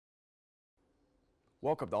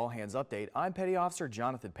Welcome to All Hands Update. I'm Petty Officer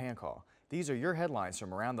Jonathan Pancaw. These are your headlines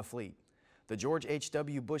from around the fleet. The George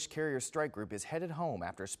H.W. Bush Carrier Strike Group is headed home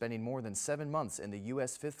after spending more than 7 months in the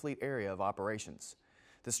U.S. Fifth Fleet area of operations.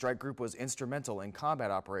 The strike group was instrumental in combat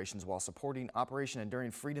operations while supporting Operation Enduring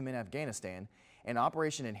Freedom in Afghanistan and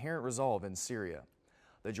Operation Inherent Resolve in Syria.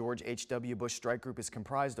 The George H.W. Bush Strike Group is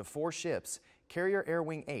comprised of 4 ships, Carrier Air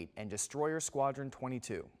Wing 8 and Destroyer Squadron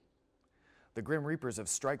 22. The Grim Reapers of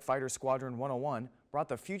Strike Fighter Squadron 101 brought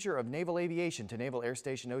the future of naval aviation to Naval Air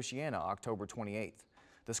Station Oceana October 28th.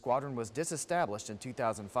 The squadron was disestablished in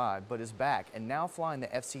 2005 but is back and now flying the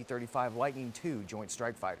FC-35 Lightning II Joint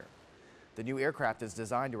Strike Fighter. The new aircraft is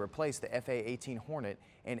designed to replace the FA-18 Hornet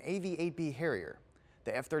and AV-8B Harrier.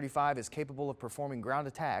 The F-35 is capable of performing ground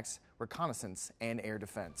attacks, reconnaissance, and air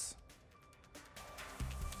defense.